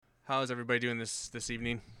How's everybody doing this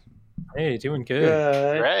evening? Hey, doing good.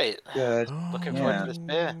 Good. Great. Good. Looking forward to this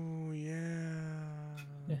beer. Oh, yeah.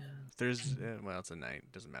 Yeah. There's well, it's a night.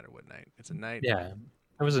 Doesn't matter what night. It's a night. Yeah,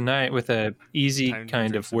 it was a night with a easy Time to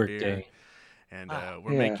kind drink of some work beer. day. And Ah.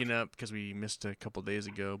 we're Yeah. making up because we missed a couple days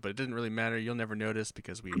ago, but it didn't really matter. You'll never notice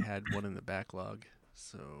because we had one in the backlog.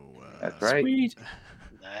 So That's right. Sweet.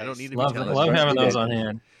 I don't need to be Love telling love you. having We those did. on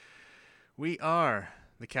hand. We are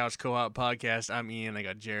the Couch Co-op Podcast. I'm Ian. I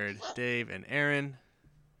got Jared, Dave, and Aaron.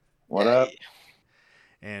 What up?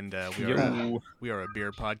 And Yo. we are a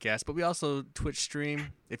beer podcast, but we also Twitch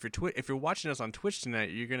stream. If you're watching us on Twitch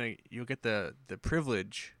tonight, you'll get the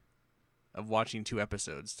privilege of watching 2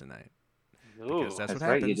 episodes tonight. Ooh. Because that's what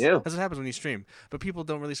right, you happens. do. That's what happens when you stream. But people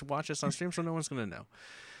don't really watch us on stream, so no one's gonna know.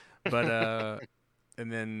 But and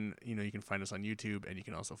then you can find us on YouTube, and you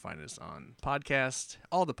can also find us on podcast,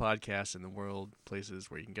 all the podcasts in the world, places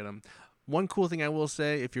where you can get them. One cool thing I will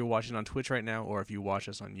say, if you're watching on Twitch right now, or if you watch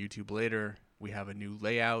us on YouTube later, we have a new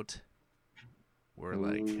layout. We're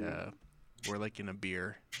like in a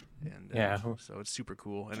beer, and Yeah. so it's super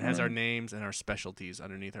cool, and it has our names and our specialties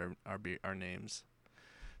underneath our names.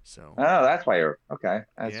 So Oh, that's why you're okay.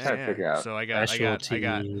 I was trying to figure out. So I got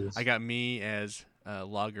Specialties. me as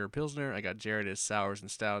lager pilsner. I got Jared as sours and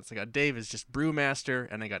stouts. I got Dave as just brewmaster,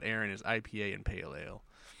 and I got Aaron as IPA and pale ale.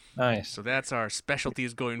 Nice. So that's our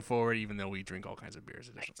specialties going forward. Even though we drink all kinds of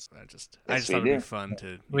beers, I just Yes, thought we it'd be do. fun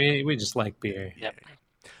to. We just like beer. Yep.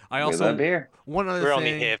 I We also love beer. one other We're thing.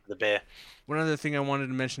 only here for the beer. One other thing I wanted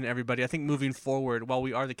to mention to everybody, I think moving forward, while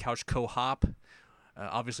we are the Couch Co-op,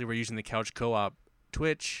 obviously we're using the Couch Co-op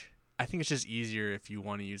Twitch. I think it's just easier if you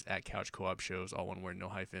want to use @Couch Co-op shows, all one word, no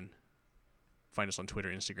hyphen. Find us on Twitter,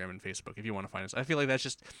 Instagram, and Facebook if you want to find us. I feel like that's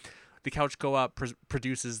just the Couch Co-op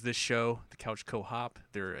produces this show, the Couch Co-op.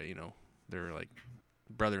 They're they're like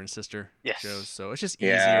brother and sister Yes. shows, so it's just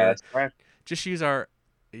easier. Yeah, that's correct. Just use our,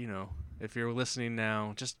 if you're listening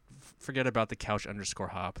now, just forget about the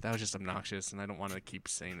Couch_Hop. That was just obnoxious, and I don't want to keep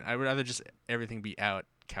saying it. I would rather just everything be out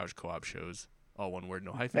Couch Co-op shows, all one word,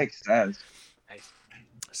 no hyphen. Makes sense. Nice.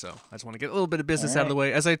 So I just want to get a little bit of business out of the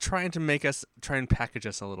way as I try and package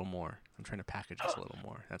us a little more. I'm trying to package us a little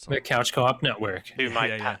more. That's all. The Couch Co-op Network Who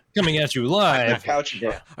might yeah. coming at you live. The couch.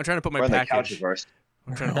 I'm trying to put my We're in the package. couchiverse.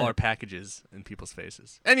 I'm trying to all our packages in people's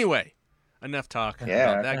faces. Anyway, enough talk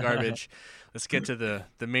Yeah. about that garbage. Let's get to the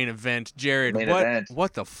main event. Jared, Main event.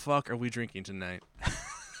 what the fuck are we drinking tonight?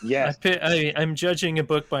 Yes. I'm judging a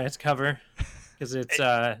book by its cover because it's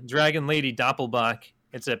Dragon Lady Doppelbock.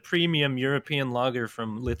 It's a premium European lager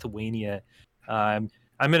from Lithuania. I'm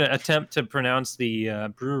going to attempt to pronounce the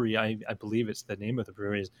brewery. I believe it's the name of the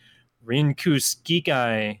brewery is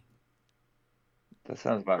Rinkuskikai. That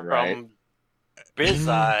sounds about right. From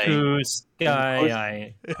Bizai,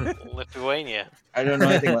 Rinkuskikai. Lithuania. I don't know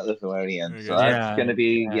anything about Lithuanian, so Yeah. that's going to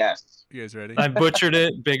be Yeah. yes. You guys ready? I butchered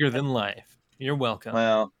it bigger than life. You're welcome.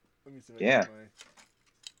 Well, Let me see if I Yeah. can find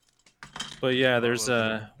But yeah, there's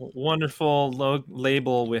a wonderful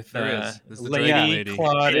label with There is. This is the lady, Dragon Lady.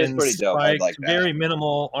 clawed It is and pretty dope. I spiked, like that. very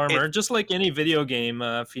minimal armor, just like any video game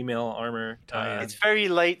female armor. Tie-in. It's very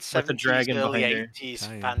late With the 70s, dragon early behind her. 80s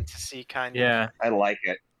Tie-in. fantasy kind of. Yeah, I like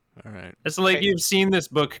it. All right. it's like Okay. you've seen this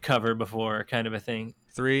book cover before, kind of a thing.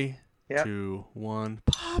 3, Yep. 2, 1,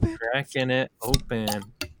 pop it. Cracking it open.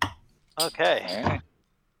 Okay. All right.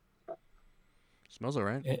 Smells all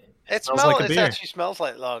right. It Smells like a beer. actually smells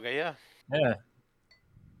like lager, yeah. Yeah.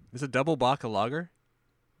 Is it double Baka lager?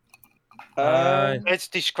 It's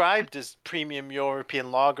described as premium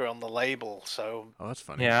European lager on the label, so Oh, that's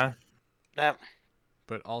funny. Yeah. yeah.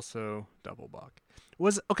 But also double Bach.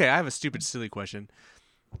 Okay, I have a stupid, silly question.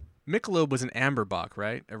 Michelob was an amber Bach,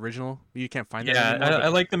 right? Original? You can't find that Yeah, anymore, I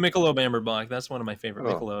like the Michelob Amberbock. That's one of my favorite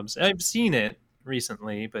Oh. Michelobs. I've seen it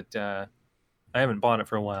recently, but I haven't bought it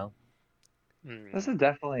for a while. Mm. This is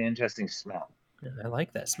definitely an interesting smell. I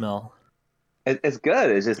like that smell. It's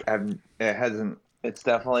good. It's just it hasn't. It's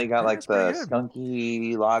definitely got Yeah, like it's the pretty good.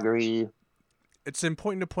 skunky, lagery. It's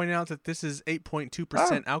important to point out that this is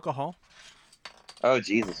 8.2% alcohol. Oh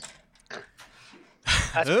Jesus!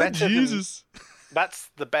 That's Oh, better Jesus. That's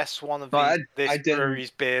the best one of No, I this didn't-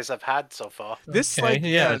 brewery's beers I've had so far. This Okay,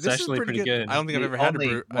 yeah, it's this is actually pretty good. I don't think I've The ever had only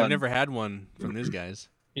I've one- never had one from these guys.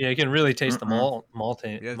 Yeah, you can really taste the Mm-mm.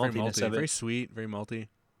 maltiness Yeah, it's very malty, of very it. sweet, very malty.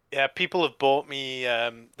 Yeah, people have bought me.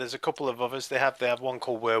 There's a couple of others. They have one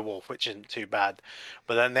called Werewolf, which isn't too bad,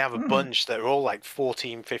 but then they have a bunch that are all like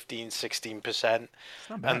 14, 15, 16%, It's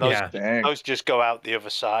not bad. and those Yeah. Dang. those just go out the other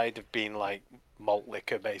side of being like malt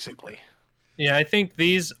liquor, basically. Yeah, I think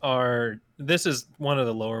this is one of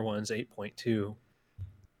the lower ones, 8.2.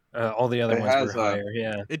 All the other It ones has were a- higher,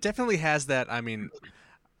 yeah. It definitely has that. I mean,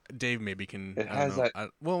 Dave maybe can. It I has don't know.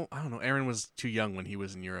 that. I don't know. Aaron was too young when he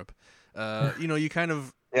was in Europe. You kind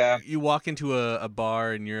of Yeah. you walk into a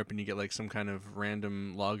bar in Europe and you get like some kind of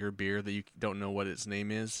random lager beer that you don't know what its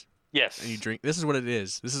name is, Yes. and you drink. This is what it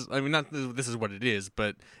is. This is, I mean, not this is what it is,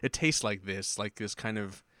 but it tastes like this kind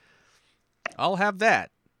of. I'll have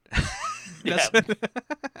that. Yeah.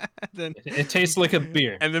 Then It tastes like a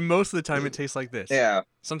beer. and then most of the time it tastes like this. Yeah.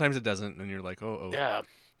 Sometimes it doesn't, and you're like, oh. Yeah.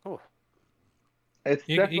 Oh. It's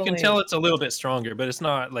You definitely, can tell it's a little bit stronger, but it's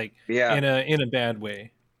not like Yeah. in a bad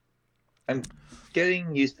way. I'm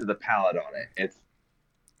getting used to the palate on it.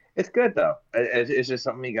 It's good though. It's just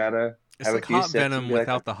something you gotta It's have like a few hop sips and venom be like,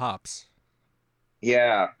 without the hops.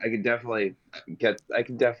 Yeah, I can definitely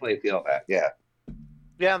feel that. Yeah.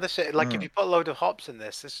 Yeah, this like if Mm. you put a load of hops in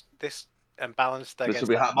this and balanced This against would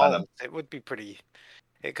be the hot malt, venom. it would be pretty.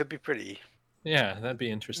 It could be pretty. Yeah, that'd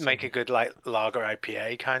be interesting. Make a good like lager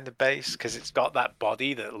IPA kind of base because it's got that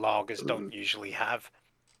body that lagers don't usually have.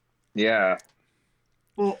 Yeah.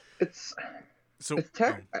 Well, So It's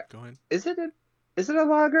tech- go ahead. is it a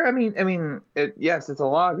lager? I mean, yes, it's a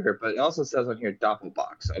lager, but it also says on here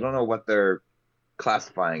Doppelbock. I don't know what they're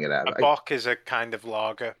classifying it as. A bock is a kind of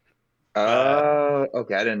lager. Oh,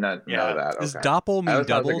 okay. I did not know yeah. that. Does Okay. doppel I mean always thought it was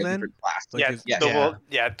double like a then? different class. Like Yeah, is- yes. double.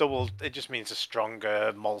 Yeah, double. It just means a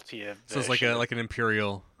stronger, maltier. So it's version. like an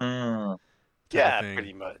imperial. Mm. Type Yeah, of thing.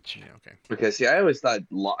 pretty much. Yeah. Okay. Because see, I always thought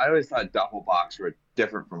Doppelbocks were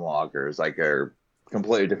different from lagers, like a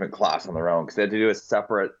completely different class on their own, because they had to do a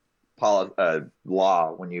separate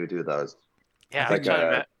law when you do those. Yeah, It's like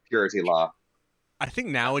a purity law. I think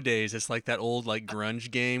nowadays it's like that old like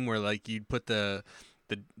grunge game where like you'd put the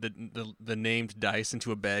named dice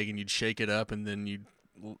into a bag and you'd shake it up and then you'd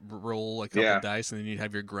roll a couple dice and then you'd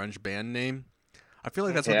have your grunge band name. I feel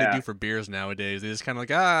like that's what they Yeah. do for beers nowadays. They just kind of like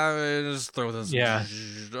just throw this. Yeah.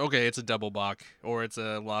 Okay, it's a double bock or it's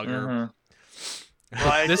a lager. Mhm.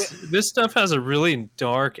 Well, This stuff has a really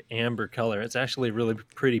dark amber color. It's actually a really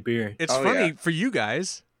pretty beer. It's Oh, funny yeah. for you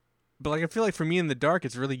guys, but like I feel like for me in the dark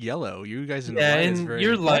it's really yellow. You guys in the Yeah, light is and very.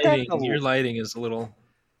 your lighting, the- your lighting is a little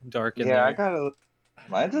dark in Yeah, I there. got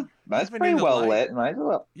mine's been pretty into well light. lit. Mine's a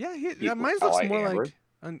little. Yeah, mine I looks like more amber. like.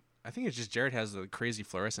 I think it's just Jared has the crazy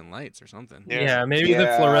fluorescent lights or something. Yeah, maybe the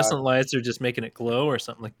Yeah. fluorescent lights are just making it glow or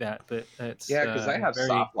something like that. But it's Yeah, because I have very,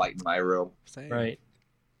 soft light in my room. Same. right.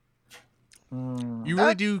 You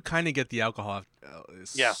really do kind of get the alcohol.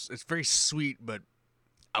 Yeah. It's very sweet, but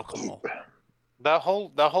alcohol. the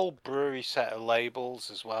whole brewery set of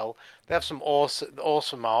labels as well. They have some awesome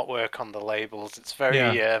artwork on the labels. It's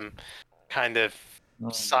very kind of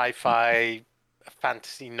sci-fi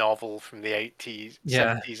fantasy novel from the 80s,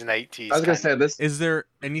 Yeah. 70s and 80s. I was gonna say this. Is there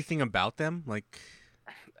anything about them like?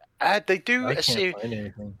 They do I a can't series. find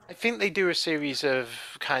anything. I think they do a series of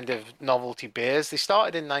kind of novelty beers. They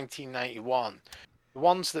started in 1991. The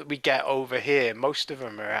ones that we get over here, most of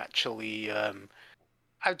them are actually,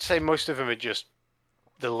 I'd say most of them are just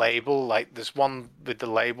the label. Like there's one with the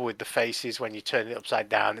label with the faces. When you turn it upside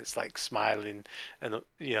down, it's like smiling, and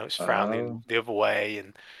it's frowning Oh. the other way.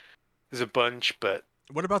 And there's a bunch, but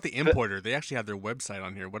What about the importer? They actually have their website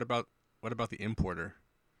on here. What about the importer?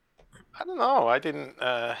 I don't know. I didn't.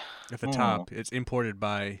 At the top, it's imported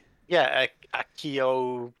by. Yeah,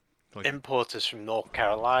 Akio Like, importers from North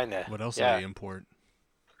Carolina. what else do Yeah. they import?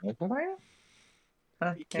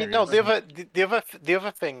 The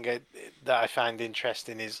other thing that I find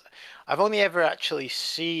interesting is I've only ever actually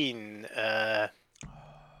seen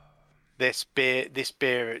this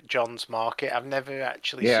beer at John's Market. I've never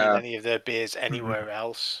actually seen any of their beers anywhere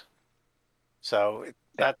else. So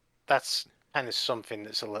that's kind of something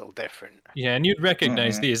that's a little different. Yeah, and you'd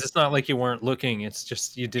recognize these. It's not like you weren't looking. It's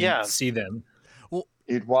just you didn't see them.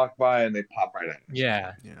 You'd walk by and they pop right in.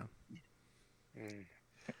 Yeah. Yeah. Mm.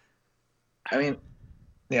 I mean,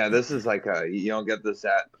 yeah, this is like you don't get this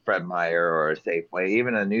at Fred Meyer or a Safeway,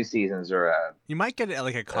 even a New Seasons or a. You might get it at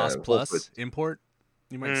like a Cost Whole Plus Foods. import.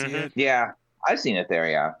 You might see it. Yeah, I've seen it there.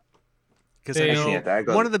 Yeah, Because They I I've know seen it there. I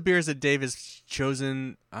go- one of the beers that Dave has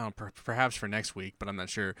chosen, I don't know, perhaps for next week, but I'm not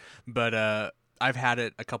sure. But I've had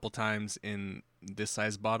it a couple times in this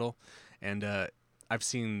size bottle, and I've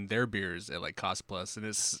seen their beers at like Cost Plus, and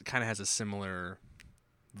it's kind of has a similar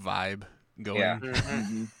vibe going. Yeah.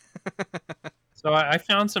 Mhm. So I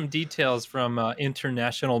found some details from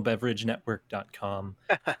internationalbeveragenetwork.com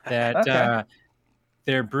that Okay.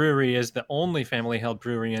 their brewery is the only family-held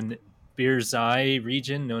brewery in Birzai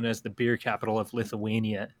region, known as the beer capital of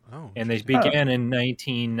Lithuania. Oh, And they interesting. began in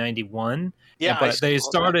 1991, Yeah, but they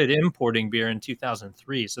saw that. started importing beer in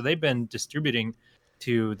 2003. So they've been distributing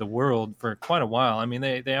to the world for quite a while. I mean,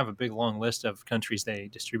 they have a big long list of countries they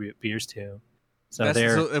distribute beers to. So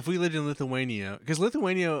they're so if we lived in Lithuania, because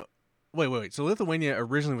Lithuania, wait. So Lithuania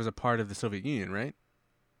originally was a part of the Soviet Union, right?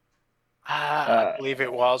 I believe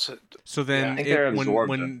it was. So then, I think they're absorbed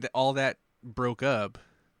when all that broke up,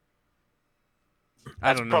 I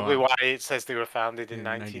That's don't know. probably why it says they were founded in in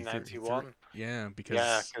 1991. Yeah, because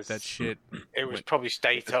Yeah, 'cause that shit. It was went- probably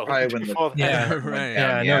state-owned Probably when the- before that. Yeah. Right.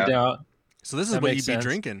 yeah, no doubt. So this is That what makes you'd be sense.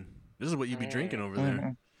 drinking. This is what you'd be drinking over there.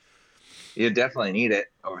 Mhm. You definitely need it.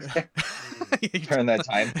 Over there. Turn that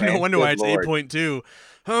time No frame. wonder why Good it's Lord. 8.2.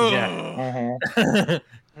 Oh, Yeah. Mhm.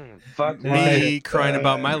 Hmm. Fuck me my- crying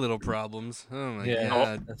about my little problems. Oh my Yeah.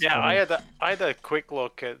 god. That's Yeah, funny. I had a quick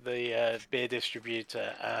look at the beer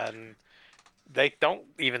distributor, and they don't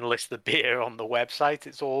even list the beer on the website.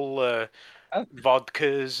 It's all Oh.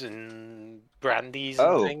 vodkas and brandies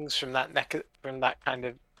Oh. and things from that kind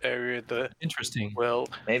of area of the Interesting.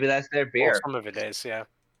 world. Maybe that's their Well, beer. some of it is, yeah.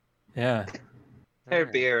 Yeah. Their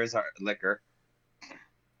beer is our liquor.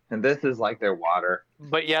 And this is like their water.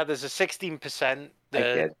 But yeah, there's a 16% I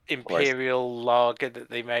get, of course. imperial lager that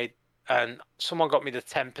they made, and someone got me the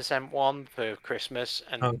 10% one for Christmas,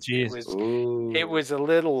 and Oh, jeez. Ooh. it was a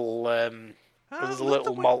little it was a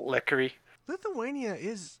little malt liquory. Lithuania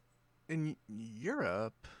is in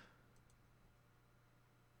Europe.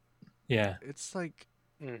 Yeah. It's like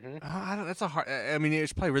Hmm. I don't. That's a hard. I mean,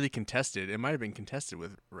 it's probably really contested. It might have been contested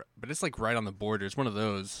with, but it's like right on the border. It's one of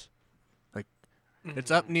those.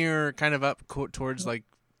 It's up near, kind of up towards like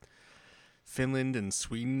Finland and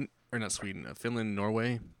Sweden, or not Sweden, Finland,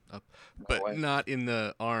 Norway, up, but Norway. not in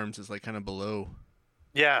the arms. It's like kind of below.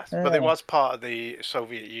 Yeah, but it was part of the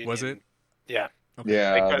Soviet Union. Was it? Yeah, Okay.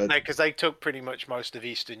 Yeah. because they took pretty much most of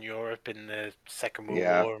Eastern Europe in the Second World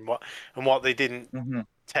Yeah. War, and what they didn't Mhm.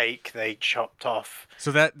 take, they chopped off.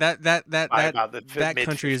 So that by about the that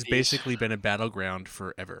country has mid-50s. basically been a battleground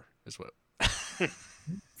forever, is what.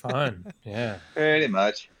 Fun. Yeah. Pretty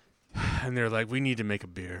much. And they're like, we need to make a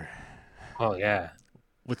beer Oh yeah.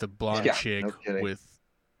 with a blonde Yeah, chick no kidding. with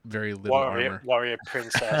very little armor. warrior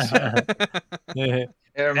princess. Yeah.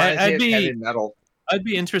 It reminds I'd me be- of heavy metal. I'd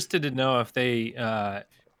be interested to know if they,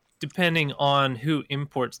 depending on who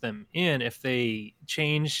imports them in, if they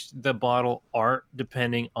change the bottle art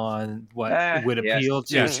depending on what would yes. appeal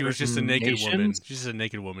to. Yeah, she was just a certain naked woman. nations. She's just a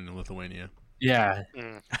naked woman in Lithuania. Yeah,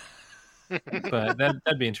 Mm. but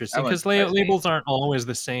that'd be interesting That because would surprise me. labels aren't always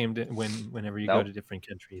the same whenever you go Nope. to different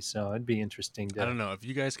countries. So it'd be interesting to. I don't know if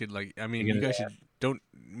you guys could like. I mean, You're you gonna- guys should don't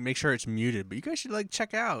make sure it's muted, but you guys should like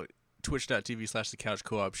check out twitch.tv/the couch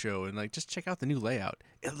co-op show and like just check out the new layout.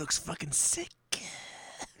 It looks fucking sick.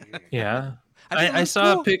 Yeah, think it I looks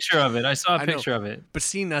saw cool. a picture of it. I saw a I know. picture of it. But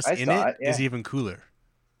seeing us I in saw it is yeah. even cooler.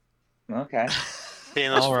 Okay.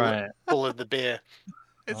 Being us All right. full of the beer.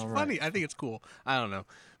 It's All funny. right. I think it's cool. I don't know.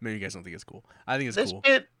 Maybe you guys don't think it's cool. I think it's This cool.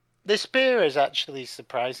 this beer is actually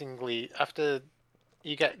surprisingly, after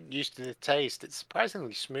you get used to the taste, it's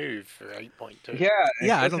surprisingly smooth for 8.2. Yeah.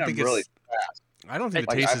 Yeah, I it's don't done think really it's. I don't think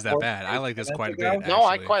the Like, taste I is that poured bad. I like this 8 quite a bit. minutes ago. No,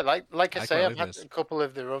 I actually. quite like I I say, quite I've like had this. a couple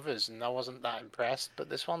of their others and I wasn't that impressed, but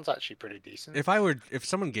this one's actually pretty decent. If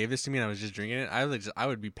someone gave this to me and I was just drinking it, I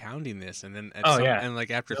would be pounding this, and then Yeah. and like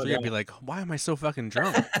after Oh, 3, I'd yeah. be like, why am I so fucking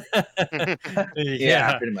drunk?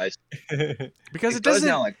 Yeah, pretty much. Because it goes doesn't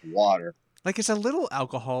down like water. like it's a little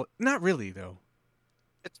alcohol. Not really though.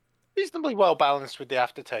 Reasonably well balanced with the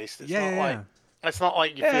aftertaste. It's Yeah, not yeah, like yeah. it's not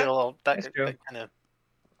like you Yeah, feel that's that, true. that kind of.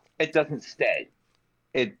 It doesn't stay.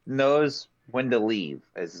 It knows when to leave,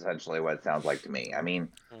 is essentially what it sounds like to me. I mean,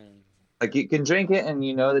 like you can drink it and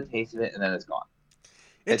you know the taste of it and then it's gone.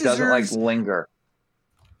 It doesn't like linger.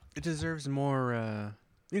 It deserves more.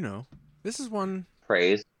 This is one.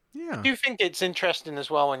 Praise. Yeah. I do think it's interesting as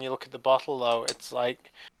well when you look at the bottle, though. It's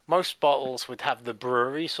like most bottles would have the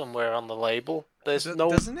brewery somewhere on the label. There's no.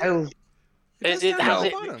 Doesn't it? I, It, it does has down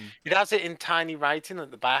it- at the bottom. It has it in tiny writing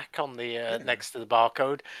at the back on the next to the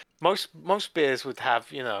barcode. Most beers would have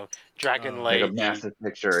Dragon Oh. like Lady, a massive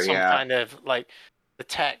picture, some yeah. kind of like the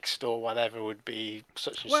text or whatever would be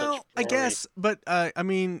such and Well, such. I brewery. guess, but I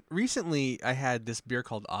mean, recently I had this beer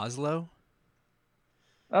called Oslo,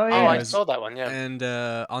 Oh Oh, yeah. I Yes. saw that one. Yeah. and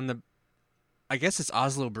I guess it's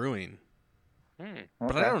Oslo Brewing, but I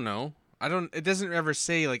Okay. don't know. It doesn't ever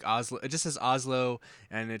say like Oslo. It just says Oslo,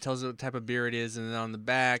 and it tells you what type of beer it is, and then on the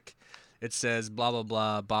back, it says blah blah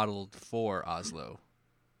blah, bottled for Oslo.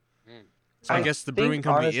 Hmm. So I I guess the think brewing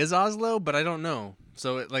company honest- is Oslo, but I don't know.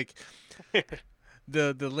 So it like.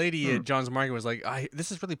 The lady at John's Market was like,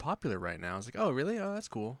 this is really popular right now. I was like, oh really? Oh, that's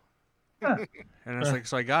cool. Huh. And I was like,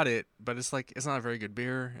 so I got it, but it's like it's not a very good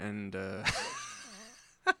beer, and That's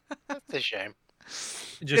a shame.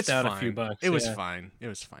 Just it's down fine. a few bucks. It was yeah. fine. It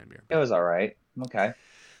was fine beer. It was all right. Okay.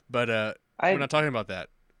 But We're not talking about that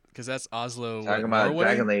because that's Oslo. Talking what, about Norway?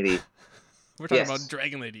 Dragon Lady. We're talking Yes. about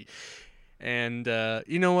Dragon Lady. And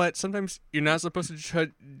you know what? Sometimes you're not supposed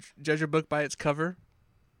to judge a book by its cover.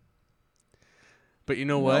 But you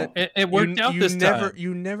know what? It worked out this time.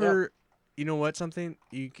 You never. You know what? Something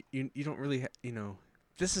you don't really.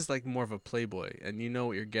 This is like more of a Playboy, and you know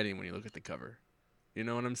what you're getting when you look at the cover. You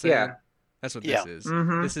know what I'm saying? Yeah. That's what Yeah. this is.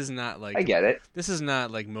 Mhm. This is not like. I get it. This is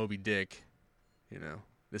not like Moby Dick.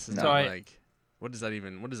 This is No. not So like. What is that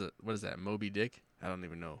even? What is it? What is that? Moby Dick? I don't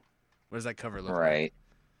even know. What does that cover look like?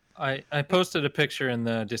 Right. I posted a picture in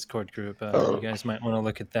the Discord group. You guys might want to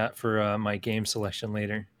look at that for my game selection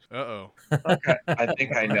later. Uh-oh. Okay. I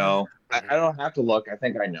think I know. I don't have to look. I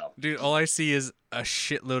think I know. Dude, all I see is a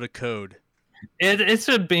shitload of code. It's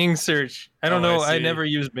a Bing search. I don't Oh, I know. I see. never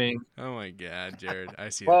use Bing. Oh my god, Jared. I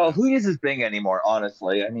see Well, that. who uses Bing anymore?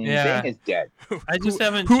 Honestly, I mean, Yeah. Bing is dead. I just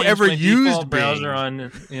haven't whoever changed my used default browser Bing.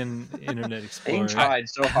 on in Internet Bing Explorer. tried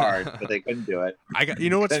so hard, but they couldn't do it. I got.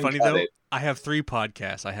 You know what's Couldn't funny cut though? it. I have 3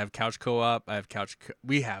 podcasts. I have Couch Co-op. I have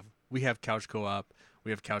We have Couch Co-op.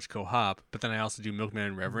 We have Couch Co-op. But then I also do Milkman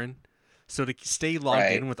and Reverend. So to stay logged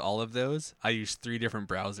Right. in with all of those, I use 3 different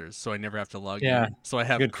browsers, so I never have to log Yeah, in. So I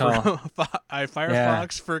have good call. I have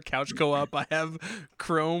Firefox for Couch Co-op. I have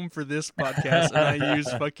Chrome for this podcast, and I use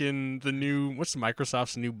fucking the new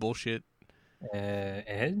Microsoft's new bullshit.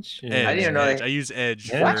 Edge. Edge. I didn't know Edge. they- I use Edge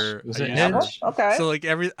Edge? for. Was I it use Edge? Okay. So like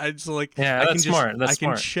Yeah, I that's can smart. That's I can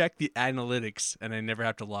smart. check the analytics and I never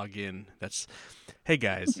have to log in. Hey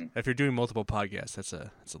guys, Mm-hmm. if you're doing multiple podcasts, that's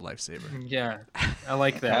a lifesaver. Yeah, I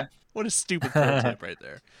like that. What a stupid pro tip right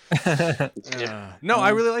there. No, I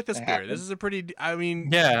really like this It beer. happens. This is a pretty. I mean,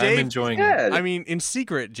 Yeah, Dave, I'm enjoying it. Good. I mean, in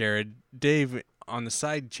secret, Jared, Dave on the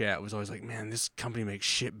side chat was always like, "Man, this company makes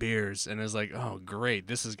shit beers," and I was like, "Oh, great,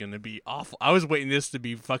 this is gonna be awful." I was waiting this to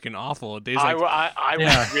be fucking awful. Dave's like, I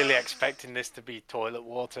Yeah. was really expecting this to be toilet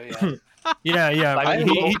water. Yeah. Yeah. Like,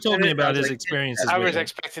 He told me I about was his like, experiences. I with was it.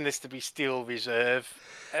 expecting this to be Steel Reserve.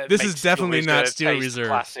 This Makes is definitely not Steel taste Reserve.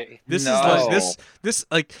 classy. This No. is like this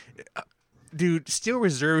like. Dude, Steel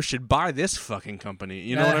Reserve should buy this fucking company.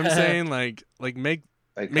 You know what I'm saying? Like make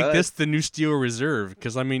this the new Steel Reserve,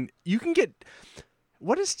 because I mean, you can get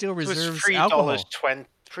what is Steel It was Reserve's alcohol?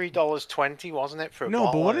 $3.20, wasn't it, for a No, but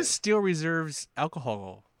bottle? what is Steel Reserve's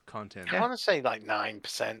alcohol content? I want to say like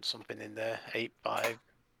 9%, something in there, 8.5.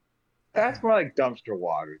 That's more like dumpster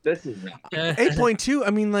water. This is not. 8.2. I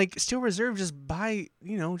mean, like Steel Reserve, just buy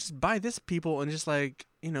this, people, and just like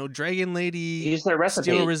Dragon Lady Use their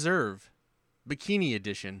recipe. Steel Reserve Bikini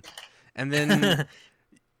Edition, and then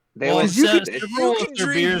They Well, always you use could- it. several can of their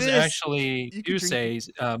drink beers this. actually You can do drink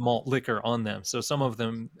say malt liquor on them, so some of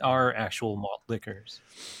them are actual malt liquors.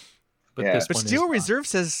 But Yeah. this but one Steel is not. Reserve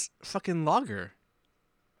says fucking lager.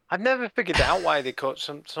 I've never figured out why they call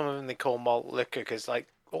some of them they call malt liquor, because like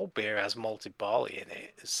all beer has malted barley in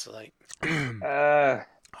it. It's like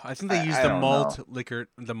I think they use I the don't malt know. liquor,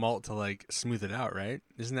 the malt to like smooth it out, right?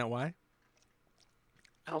 Isn't that why?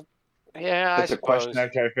 yeah, That's I a question suppose.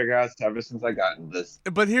 I've tried to figure out ever since I got into this.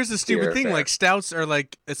 But here's the stupid Beer thing: fair. like stouts are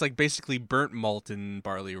like it's like basically burnt malt and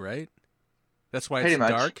barley, right? That's why Pretty it's much.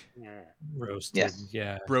 dark, Roasted, Yes.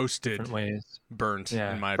 yeah, roasted, different ways. burnt.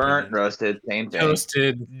 Yeah. In my Burnt, opinion, roasted, same thing.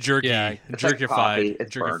 Toasted. jerky, Yeah. It's like coffee, jerkified,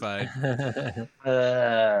 it's burnt. jerkified.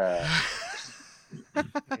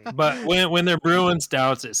 But when they're brewing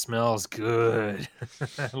stouts, it smells good.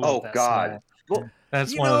 I love Oh, that God. smell. Well,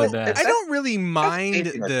 That's You one know, of the best. I don't really mind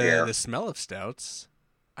tasting a beer. the smell of stouts.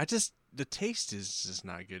 The taste is just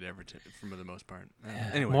not good for the most part.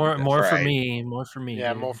 Anyway, more for right. me, more for me.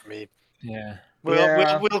 Yeah, dude. more for me. Yeah.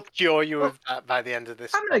 We'll cure you of that by the end of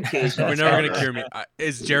this. I'm an occasional we're never gonna stouter. cure me.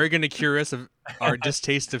 Is Jerry gonna cure us of our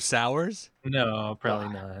distaste of sours? No, probably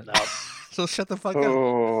not. No. So shut the fuck up.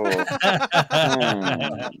 Oh.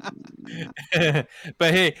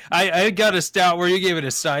 But hey, I got a stout where you gave it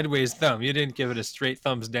a sideways thumb. You didn't give it a straight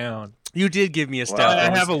thumbs down. You did give me a stout. Wow. I that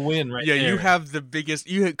was- have a win right yeah, there. you have the biggest.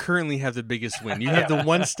 You currently have the biggest win. You have the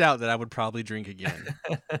one stout that I would probably drink again.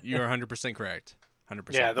 You are 100% correct.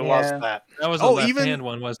 100%. Yeah, there was Yeah. that. That was a Oh, left even- hand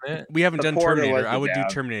one, wasn't it? We haven't The done porter Terminator. was I would the do down.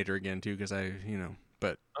 Terminator again too, because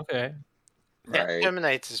but Okay. Yeah, Right.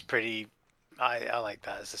 Terminator's pretty. I like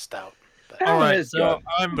that as a stout. But, All right, is so good.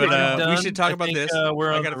 I'm But, done. we should talk I about think, this.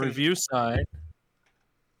 We're I on gotta the finish. review side.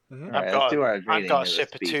 All I've right, got let's do our I've rating got a of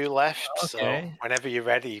sip this or beef. two left, Okay. so whenever you're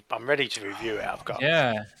ready, I'm ready to review it. I've got.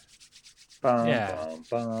 Yeah. Bum, Yeah. bum,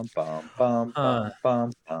 bum, bum, bum,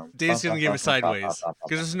 bum, bum, Dave's bum, gonna give bum, it sideways bum, bum,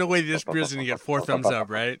 because there's no way this beer's gonna get 4 thumbs up,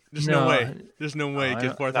 right? There's no way. There's no way it I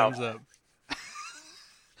gets 4 no. thumbs up.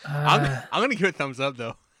 Uh, I'm gonna give it thumbs up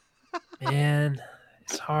though. man,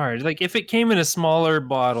 It's hard. Like if it came in a smaller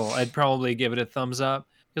bottle, I'd probably give it a thumbs up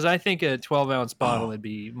because I think a 12-ounce bottle would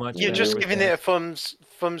be much. You're better just with giving that. it a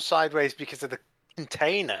thumb sideways because of the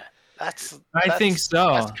container. I think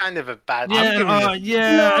so. That's kind of a bad. Yeah,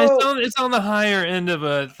 No. it's on the higher end of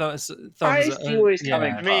a thumbs. I see where he's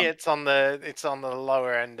coming To me, it's on the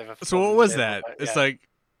lower end of a. So what was that? It's like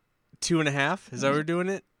 2.5. Is that what we're doing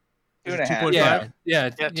it? 2.5. Yeah,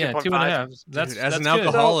 2.5. 2.5. That's Dude, as an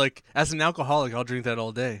good. alcoholic, I'll drink that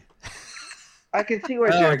all day. I can see where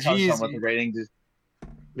Jared comes from with the rating, just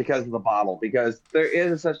because of the bottle. Because there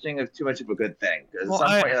is such thing as too much of a good thing. Because at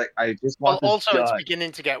some point, like, I just want. Also, this it's done.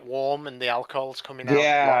 beginning to get warm, and the alcohol's coming out.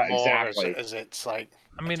 Yeah, a lot more exactly. As it's like.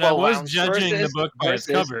 I mean, I was 12 judging the book by its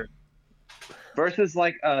cover. Versus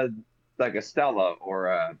like a Stella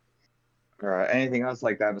or anything else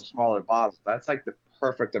like that in a smaller bottle. That's like the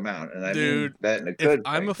perfect amount. And I mean that in a good. If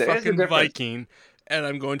I'm a fucking Viking and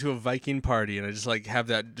I'm going to a Viking party and I just like have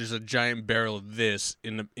that, there's a giant barrel of this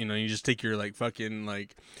in the, you just take your like fucking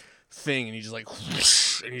like thing and you just like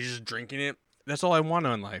whoosh, and you're just drinking it. That's all I want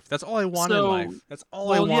in life. That's all I want in life. That's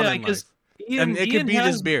all I want in life. And it could be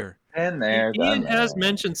this beer. And there, Ian has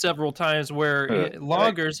mentioned several times where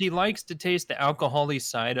lagers, he likes to taste the alcohol-y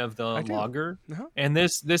side of the lager, and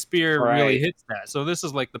this beer really hits that. So this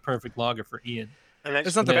is like the perfect lager for Ian. And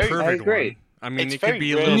it's not the perfect one. I mean, it's it could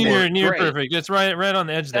be a little near perfect. It's right on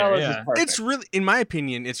the edge there. Yeah, it's really, in my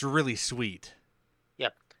opinion, it's really sweet.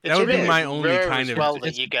 Yep, that would be my only kind of. Well,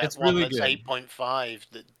 that you get it's one really that's good.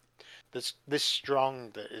 8.5 that's this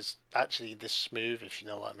strong that is actually this smooth, if you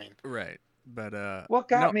know what I mean. Right. But what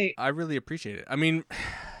got me? I really appreciate it. I mean,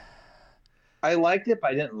 I liked it,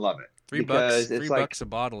 but I didn't love it. $3 a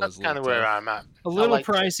bottle That's is kind of where I'm at. A little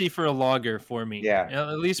pricey for a lager for me. Yeah,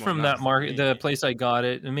 at least from that market, the place I got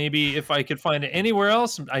it. And maybe if I could find it anywhere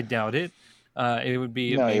else, I doubt it. It would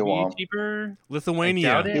be maybe cheaper.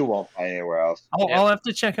 Lithuania. You won't find anywhere else. I'll have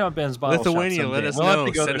to check out Ben's bottle. Lithuania, let us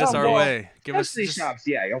know. Send us our way. Give us these shops.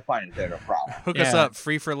 Yeah, you'll find it there. No problem. Hook us up.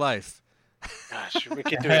 Free for life. Gosh, we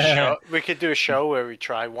could do a show. We could do a show where we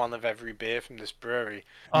try one of every beer from this brewery.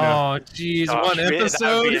 Oh, jeez, one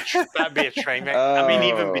episode. That'd be a train wreck. I mean,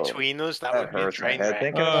 even between us, that would be a train wreck.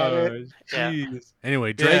 Thinking about it. Yeah.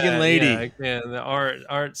 Anyway, Dragon Lady. Yeah, the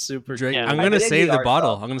art's super. I'm gonna save the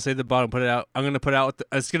bottle. I'm gonna save the bottle. Put it out. I'm gonna put out.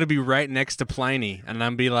 It's gonna be right next to Pliny, and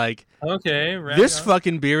I'm be like, okay, this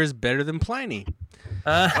fucking beer is better than Pliny.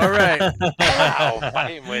 All right. Wow,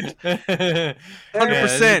 fighting with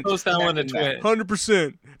 100%. Post that one to Twitch.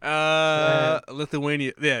 100%.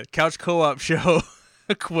 Lithuania. Yeah, Couch Co-op show.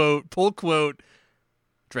 Pull quote.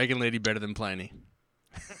 Dragon Lady better than Pliny.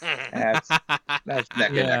 That's neck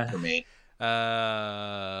and neck for me.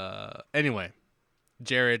 Anyway,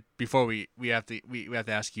 Jared, before we have to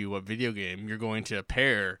ask you what video game you're going to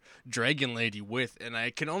pair Dragon Lady with, and I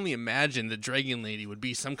can only imagine that Dragon Lady would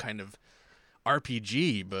be some kind of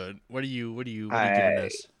RPG, but what are you giving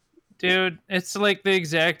this? Dude, it's like the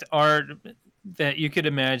exact art that you could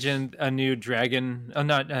imagine a new Dragon,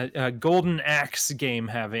 a Golden Axe game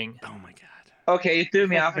having. Oh my god. Okay, you threw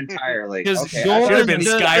me off entirely. Because okay, should have been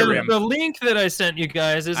Skyrim. The link that I sent you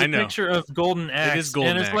guys is a picture of Golden Axe. It is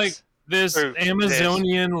Golden Axe. Like this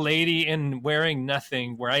Amazonian lady wearing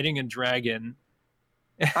nothing, riding a dragon.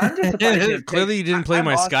 I'm just surprised. Clearly, you didn't play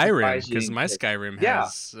my Skyrim, because my Skyrim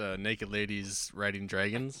has naked ladies riding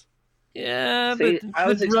dragons. Yeah, but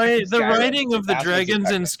the writing of the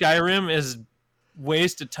dragons in Skyrim is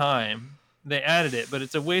waste of time. They added it, but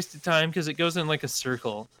it's a waste of time because it goes in like a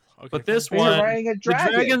circle. Okay, but this one, the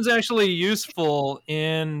dragon's actually useful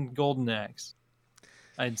in Golden Axe.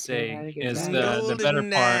 I'd say is the better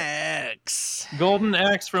part. Golden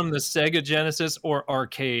Axe from the Sega Genesis or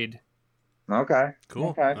arcade. Okay. Cool.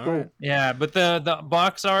 Okay. Cool. Right. Yeah, but the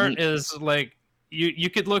box art is like you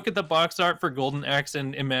could look at the box art for Golden Axe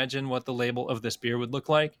and imagine what the label of this beer would look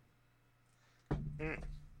like.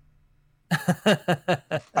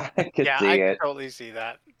 I could see it. Totally see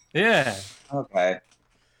that. Yeah. Okay.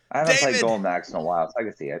 I haven't played Golden Axe in a while, so I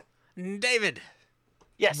can see it. David.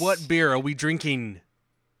 Yes. What beer are we drinking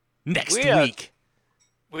next week?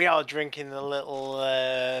 We are drinking a little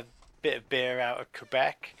bit of beer out of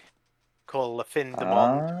Quebec called La Fin de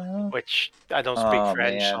Monde, which I don't speak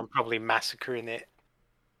French, so I'm probably massacring it.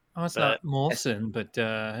 Oh, it's not Molson, but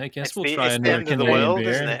I guess we'll try it's another the end of the Canadian world, beer.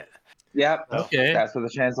 isn't it? Yep. Okay. That's for the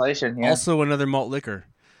translation. Yeah. Also another malt liquor.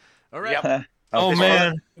 All right. Yep. Oh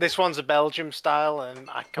man, this one's a Belgium style, and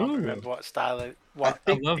I can't remember what style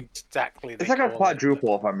exactly. It's like a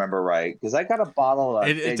quadruple, if I remember right, because I got a bottle.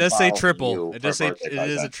 It does say triple. It does say it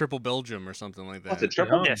is a triple Belgium or something like that. What's a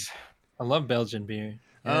triple? Yes. I love Belgian beer.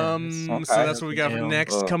 So that's what we got for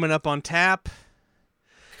next coming up on tap.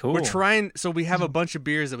 Cool. We're trying. So we have a bunch of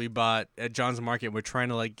beers that we bought at John's Market. We're trying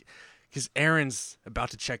to because Aaron's about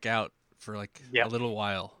to check out for a little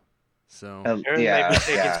while. So Aaron may be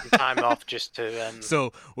taking some time off just to.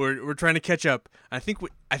 So we're trying to catch up. I think we're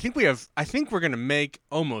gonna make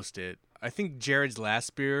almost it. I think Jared's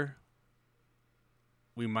last beer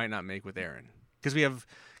we might not make with Aaron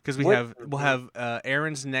we'll have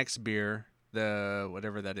Aaron's next beer, the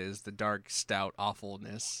whatever that is, the dark stout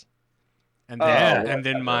awfulness, and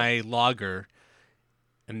then my lager,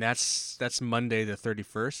 and that's Monday the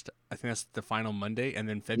 31st. I think that's the final Monday, and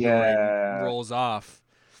then February rolls off,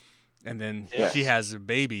 and then she has a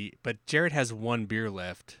baby. But Jared has one beer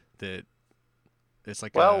left that it's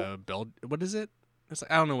like what is it? It's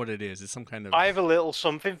I don't know what it is. It's some kind of. I have a little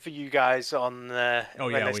something for you guys on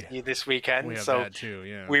this weekend. We have so that too,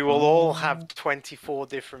 yeah. we will all have 24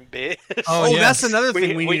 different beers. That's another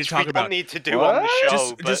thing we need to talk about. We don't need to do on the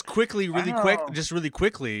show. Just really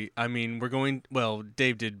quickly. I mean, we're going. Well,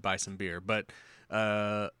 Dave did buy some beer, but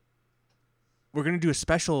we're going to do a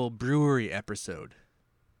special brewery episode.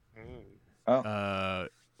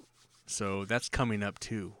 So that's coming up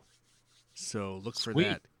too. So look for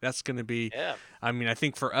that. That's going to be, I mean, I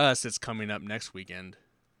think for us, it's coming up next weekend.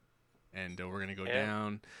 And we're going to go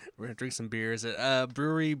down. We're going to drink some beers at a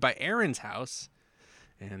brewery by Aaron's house.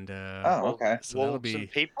 And okay. So that'll be some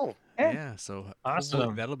people. Yeah, so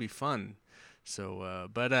awesome. That'll be fun. So,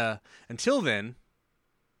 but until then,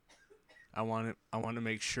 I want to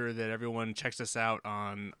make sure that everyone checks us out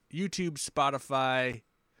on YouTube, Spotify,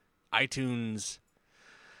 iTunes.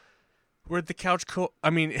 We're at the Couch Co-hop.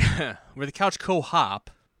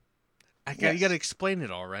 You got to explain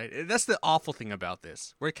it all, right? That's the awful thing about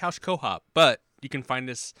this. We're at Couch Co-hop, but you can find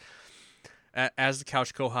us as the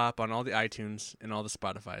Couch Co-hop on all the iTunes and all the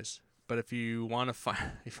Spotifys. But if you want to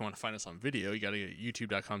find us on video, you got to go to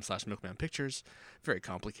youtube.com/milkmanpictures. Very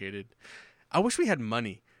complicated. I wish we had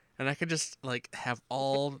money and I could just I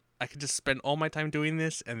could just spend all my time doing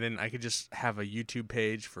this, and then I could just have a YouTube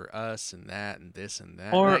page for us and that and this and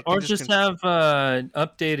that. Or just have an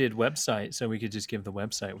updated website, so we could just give the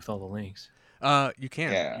website with all the links. You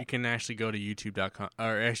can. Yeah. You can actually go to youtube.com,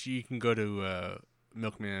 or actually you can go to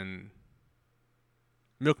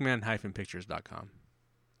milkman-pictures.com.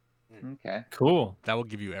 Okay. Cool. That will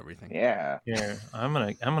give you everything. Yeah. Yeah. I'm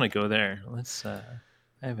gonna go there. Let's.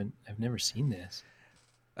 I've never seen this.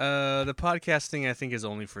 The podcast thing I think is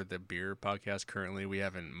only for the beer podcast currently. We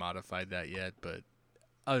haven't modified that yet, but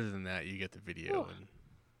other than that, you get the video.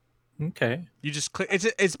 And okay. You just click.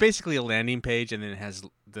 It's basically a landing page, and then it has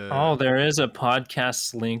the. Oh, there is a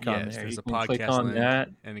podcast link on there. There's you a can podcast click on link, that,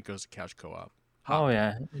 and it goes to Couch Co-op. Oh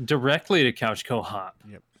yeah, directly to Couch Co-hop.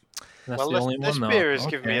 Yep. That's the only this one, beer has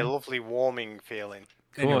given me a lovely warming feeling.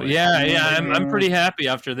 Cool. Anyway. Yeah. I'm pretty happy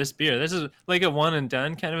after this beer. This is like a one and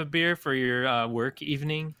done kind of a beer for your work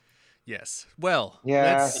evening. Yes. Well,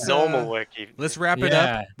 normal work evening. Let's wrap it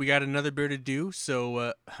up. We got another beer to do,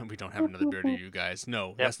 so we don't have another beer to do, guys.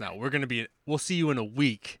 No, that's not. We'll see you in a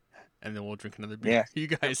week, and then we'll drink another beer. Yeah. You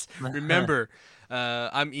guys remember,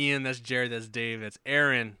 I'm Ian. That's Jared. That's Dave. That's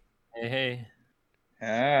Aaron. Hey.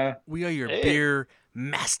 We are your beer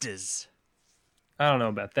masters. I don't know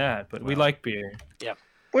about that, but we like beer. Yeah.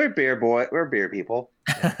 We're beer people.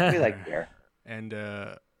 We like beer. And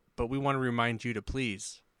but we want to remind you to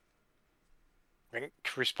please drink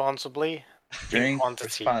responsibly. Drink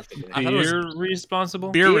quantity. responsibly. Beer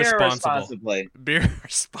responsible. Beer responsible. responsibly. Beer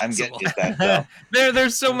responsible. I'm getting used to that.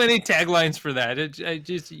 There's so many taglines for that. You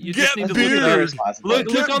just need to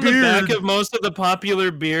look on the back of most of the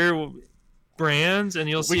popular beer brands, and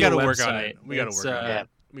you'll see. We got to a work website. on it. We got to work on it.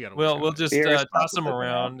 We'll just toss them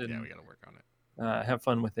around and we got to work on it. Have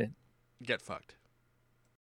fun with it. Get fucked.